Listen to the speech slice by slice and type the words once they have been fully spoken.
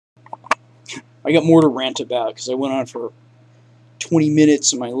I got more to rant about because I went on for 20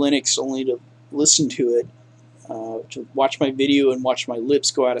 minutes in my Linux only to listen to it, to watch my video and watch my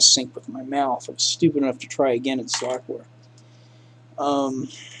lips go out of sync with my mouth. I was stupid enough to try again in Slackware.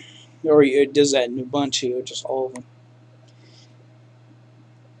 Or it does that in Ubuntu, just all of them.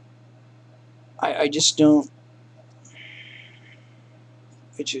 I just don't.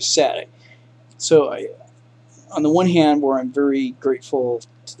 It's just sad. So on the one hand, where I'm very grateful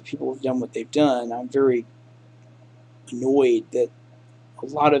to the people who've done what they've done, I'm very annoyed that a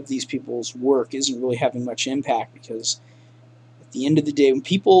lot of these people's work isn't really having much impact, because at the end of the day, when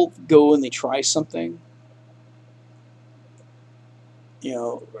people go and they try something, you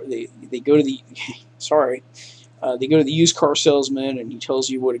know, they go to the they go to the used car salesman and he tells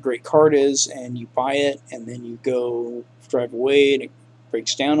you what a great car is, and you buy it, and then you go drive away and it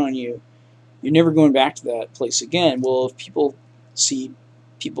breaks down on you. You're never going back to that place again. Well, if people see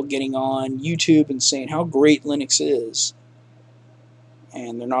people getting on YouTube and saying how great Linux is,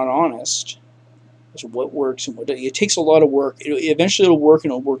 and they're not honest as to what works and what doesn't, it takes a lot of work. Eventually it'll work, and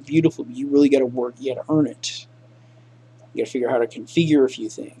it'll work beautiful, but you really got to work. You got to earn it. You got to figure out how to configure a few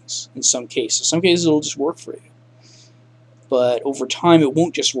things in some cases. Some cases it'll just work for you. But over time it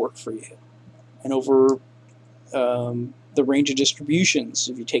won't just work for you. And over the range of distributions,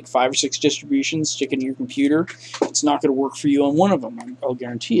 if you take 5 or 6 distributions, stick it in your computer, it's not going to work for you on one of them. I'll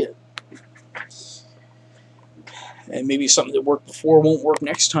guarantee it. And maybe something that worked before won't work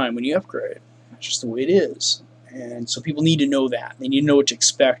next time when you upgrade. That's just the way it is. And so people need to know that. They need to know what to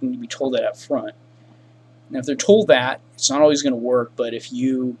expect and to be told that up front. Now, if they're told that, it's not always going to work, but if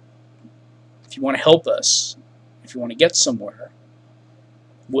you want to help us, if you want to get somewhere,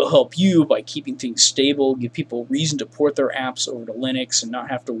 we'll help you by keeping things stable, give people reason to port their apps over to Linux and not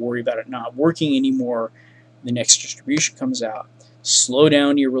have to worry about it not working anymore when the next distribution comes out. Slow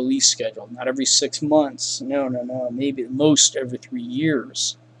down your release schedule. Not every 6 months. No. Maybe at most every 3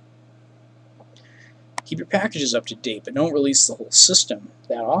 years. Keep your packages up to date, but don't release the whole system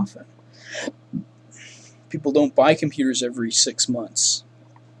that often. People don't buy computers every 6 months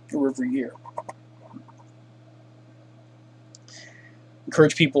or every year.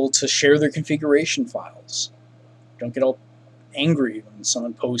 Encourage people to share their configuration files. Don't get all angry when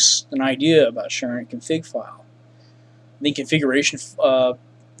someone posts an idea about sharing a config file. I think configuration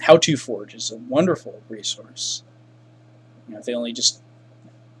How-To Forge is a wonderful resource. You know, if they only just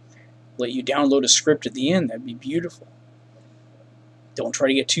let you download a script at the end, that'd be beautiful. Don't try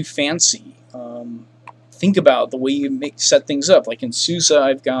to get too fancy. Think about the way you set things up. Like in SUSE,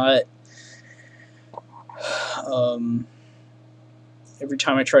 I've got every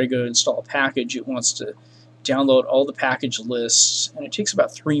time I try to go to install a package, it wants to download all the package lists, and it takes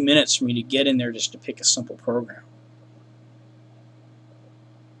about 3 minutes for me to get in there just to pick a simple program.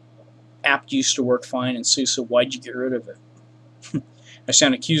 Apt used to work fine in SUSE. Why'd you get rid of it? I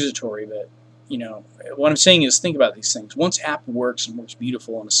sound accusatory, but you know what I'm saying is, think about these things. Once apt works and works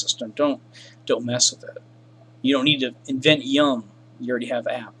beautiful in a system, don't mess with it. You don't need to invent Yum. You already have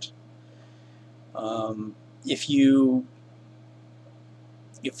apt. If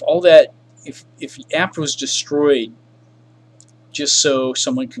apt was destroyed just so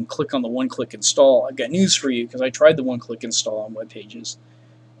someone can click on the one-click install, I've got news for you, because I tried the one-click install on web pages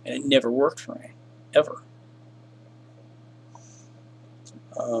and it never worked for me, ever.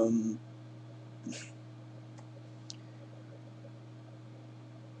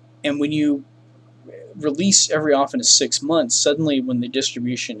 And when you release every often as 6 months, suddenly when the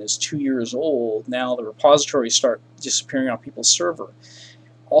distribution is 2 years old, now the repositories start disappearing off people's server.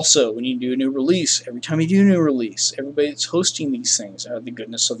 Also, when you do a new release, every time you do a new release, everybody that's hosting these things, out of the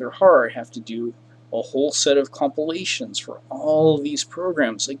goodness of their heart, have to do a whole set of compilations for all of these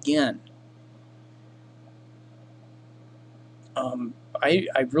programs again.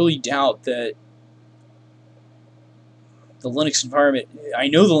 I really doubt that the Linux environment, I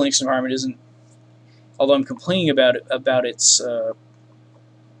know the Linux environment isn't, although I'm complaining about its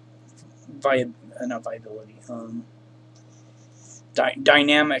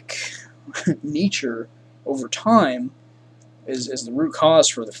dynamic nature over time is the root cause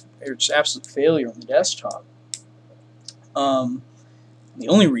for its absolute failure on the desktop. The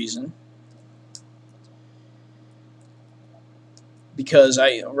only reason, because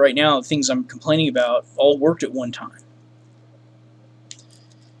right now the things I'm complaining about all worked at one time.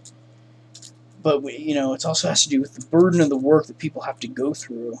 But it also has to do with the burden of the work that people have to go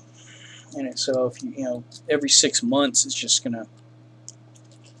through. And so if every 6 months it's just gonna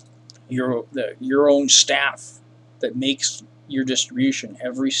your own staff that makes your distribution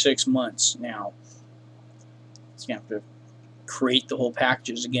every 6 months now, it's gonna have to create the whole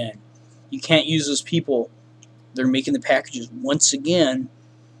packages again, You can't use those people that are making the packages once again.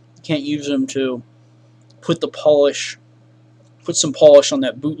 You can't use them to put some polish on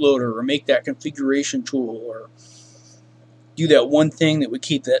that bootloader, or make that configuration tool, or do that one thing that would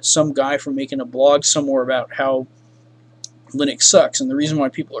keep that some guy from making a blog somewhere about how Linux sucks. And the reason why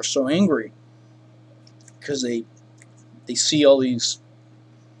people are so angry, because they see all these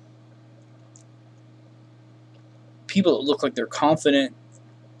people that look like they're confident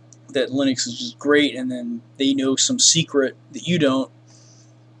that Linux is just great, and then they know some secret that you don't,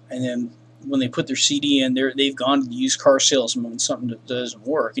 and then when they put their CD in, they've gone to the used car salesman when something that doesn't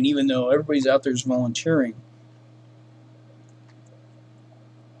work. And even though everybody's out there is volunteering,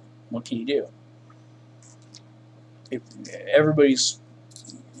 what can you do? If everybody's,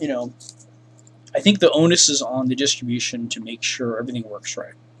 I think the onus is on the distribution to make sure everything works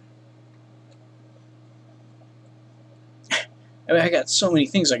right. I mean, I got so many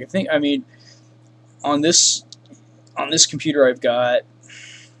things I can think. I mean, on this computer, I've got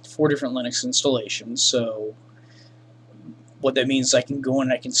 4 different Linux installations. So what that means is I can go in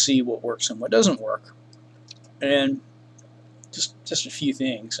and I can see what works and what doesn't work. And just a few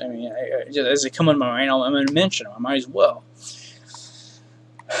things. I mean, as they come in my mind, I'm going to mention them. I might as well.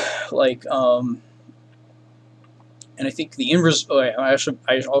 Like, and I think the end result. I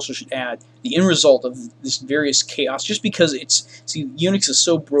also should add the end result of this various chaos. Just because Unix is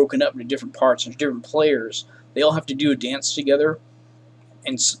so broken up into different parts and different players, they all have to do a dance together.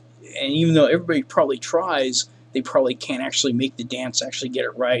 And even though everybody probably tries, they probably can't actually make the dance actually get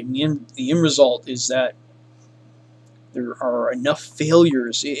it right. And the end result is that there are enough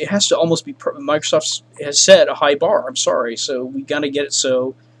failures. It has to almost be, Microsoft has set a high bar. I'm sorry. So we got to get it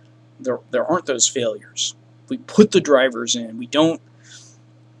so there aren't those failures. We put the drivers in. We don't,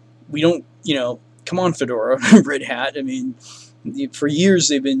 come on, Fedora, Red Hat. I mean, for years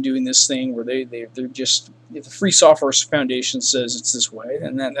they've been doing this thing where they're just, if the Free Software Foundation says it's this way,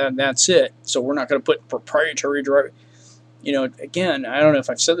 and that's it. So we're not going to put proprietary driver. Again, I don't know if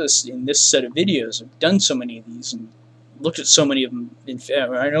I've said this in this set of videos. I've done so many of these and looked at so many of them.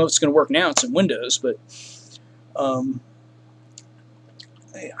 I know it's going to work now. It's in Windows, but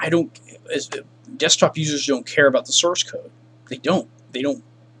I don't. Desktop users don't care about the source code. They don't.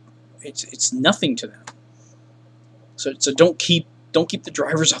 It's nothing to them. So don't keep the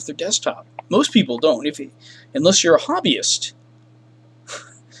drivers off their desktop. Most people don't, unless you're a hobbyist,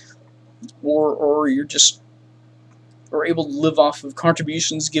 or you're just able to live off of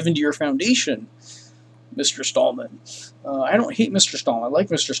contributions given to your foundation, Mr. Stallman. I don't hate Mr. Stallman. I like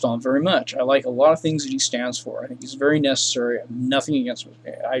Mr. Stallman very much. I like a lot of things that he stands for. I think he's very necessary. I have nothing against him.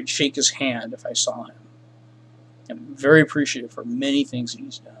 I'd shake his hand if I saw him. I'm very appreciative for many things that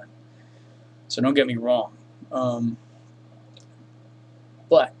he's done. So don't get me wrong.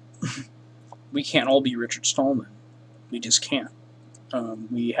 But we can't all be Richard Stallman. We just can't.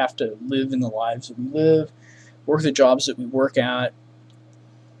 We have to live in the lives that we live, work the jobs that we work at,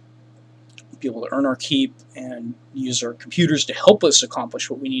 be able to earn our keep, and use our computers to help us accomplish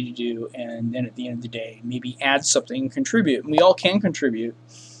what we need to do, and then at the end of the day, maybe add something and contribute. And we all can contribute.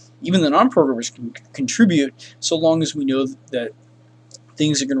 Even the non-programmers can contribute, so long as we know that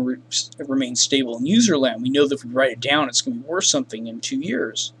things are going to remain stable in user land. We know that if we write it down, it's going to be worth something in 2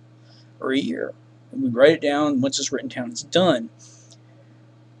 years or a year. And we write it down, once it's written down, it's done.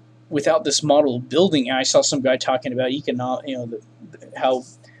 Without this model of building, I saw some guy talking about how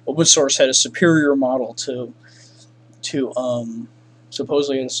open source had a superior model to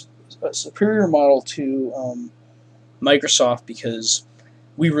supposedly a superior model to Microsoft, because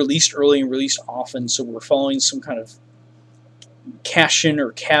we released early and released often, so we're following some kind of Cashin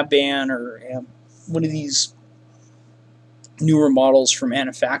or Caban or one of these newer models for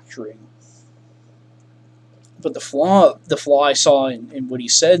manufacturing. But the flaw I saw in what he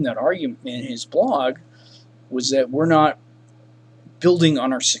said in that argument in his blog was that we're not building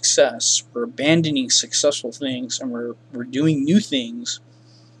on our success. We're abandoning successful things, and we're doing new things.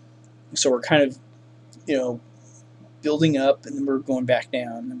 So we're kind of, building up, and then we're going back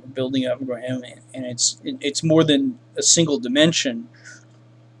down, and then we're building up and going down, and it's more than a single dimension.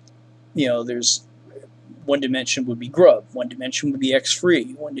 There's one dimension would be Grub, one dimension would be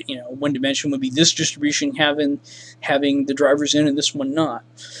X-Free, one dimension would be this distribution having the drivers in and this one not,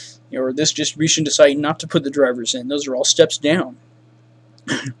 or this distribution deciding not to put the drivers in. Those are all steps down.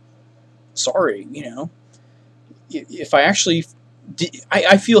 Sorry, if I actually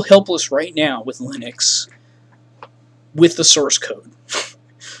I feel helpless right now with Linux with the source code.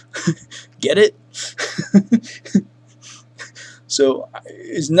 Get it? So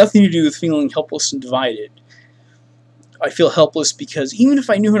it's nothing to do with feeling helpless and divided. I feel helpless because even if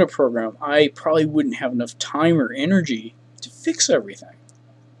I knew how to program, I probably wouldn't have enough time or energy to fix everything.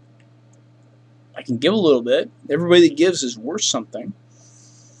 I can give a little bit. Everybody that gives is worth something.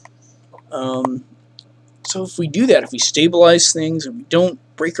 So if we do that, if we stabilize things and we don't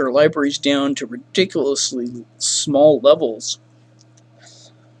break our libraries down to ridiculously small levels,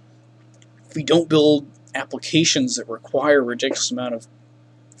 if we don't build applications that require a ridiculous amount of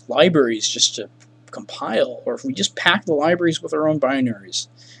libraries just to compile, or if we just pack the libraries with our own binaries,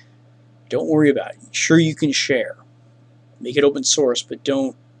 don't worry about it. Sure, you can share. Make it open source, but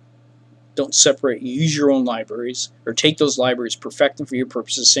don't separate. You use your own libraries, or take those libraries, perfect them for your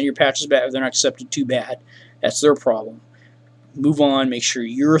purposes, send your patches back if they're not accepted, too bad. That's their problem. Move on, make sure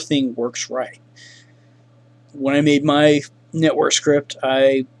your thing works right. When I made my network script,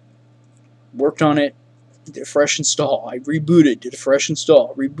 I worked on it, did a fresh install. I rebooted, did a fresh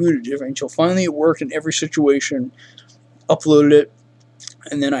install, rebooted it until finally it worked in every situation, uploaded it,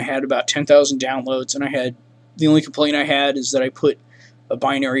 and then I had about 10,000 downloads, and the only complaint I had is that I put a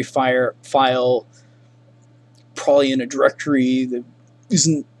binary file probably in a directory that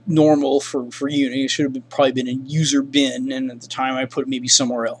isn't normal for Unity. It should have probably been in user bin, and at the time I put it maybe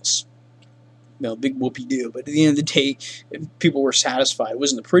somewhere else. Big whoopee-doo. But at the end of the day, people were satisfied. It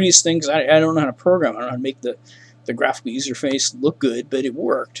wasn't the prettiest thing because I don't know how to program. I don't know how to make the graphical user face look good, but it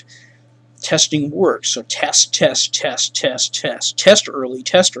worked. Testing works. So test early, test early,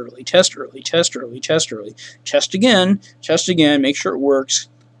 test early, test early, test early, test again, make sure it works,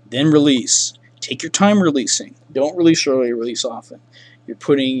 then release. Take your time releasing. Don't release early, release often. You're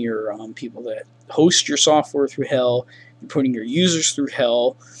putting your people that host your software through hell. You're putting your users through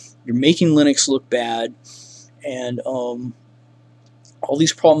hell. You're making Linux look bad. And all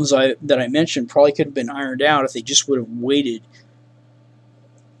these problems that I mentioned probably could have been ironed out if they just would have waited,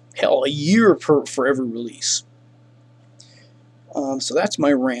 hell, a year for every release. So that's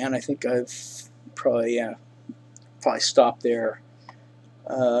my rant. I think I've probably stopped there.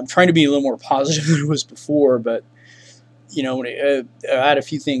 I'm trying to be a little more positive than it was before, but when I add a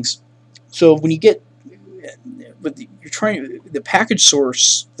few things. So when you get, but the package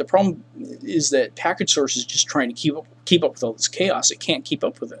source. The problem is that package source is just trying to keep up with all this chaos. It can't keep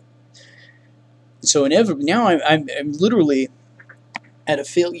up with it. So inevitably now I'm literally at a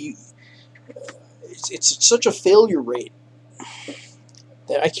failure. It's such a failure rate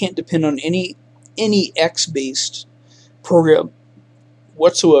that I can't depend on any X-based program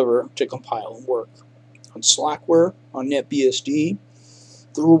whatsoever to compile and work. On Slackware, on NetBSD,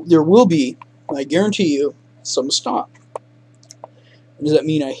 there will be, I guarantee you, some stop. Does that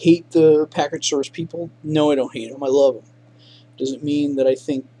mean I hate the package source people? No, I don't hate them. I love them. Does it mean that I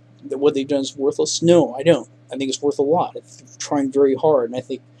think that what they've done is worthless? No, I don't. I think it's worth a lot. They're trying very hard, and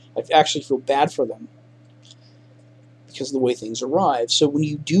I actually feel bad for them because of the way things arrive. So when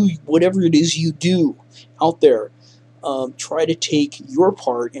you do whatever it is you do out there, try to take your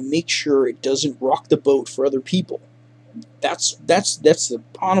part and make sure it doesn't rock the boat for other people. That's the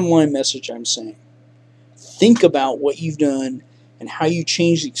bottom line message I'm saying. Think about what you've done and how you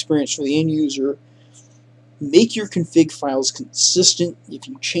change the experience for the end user. Make your config files consistent. If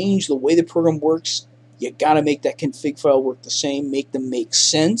you change the way the program works, you gotta make that config file work the same. Make them make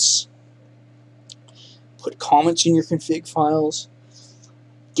sense. Put comments in your config files.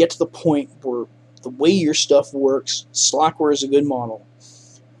 Get to the point where the way your stuff works, Slackware is a good model.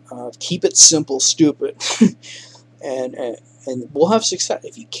 Keep it simple, stupid, and we'll have success.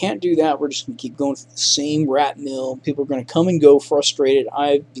 If you can't do that, we're just going to keep going through the same rat mill. People are going to come and go frustrated.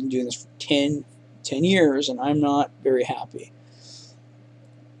 I've been doing this for 10 years, and I'm not very happy.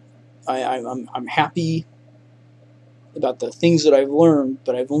 I'm happy about the things that I've learned,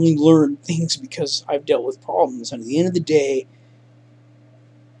 but I've only learned things because I've dealt with problems. And at the end of the day,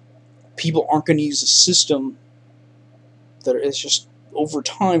 people aren't going to use a system that is just over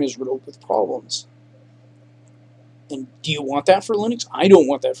time is riddled with problems. And do you want that for Linux? I don't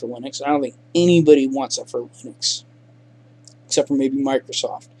want that for Linux. I don't think anybody wants that for Linux, except for maybe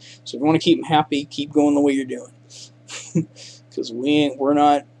Microsoft. So if you want to keep them happy, keep going the way you're doing, because we're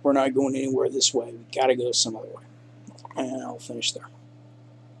not going anywhere this way. We got to go some other way. And I'll finish there.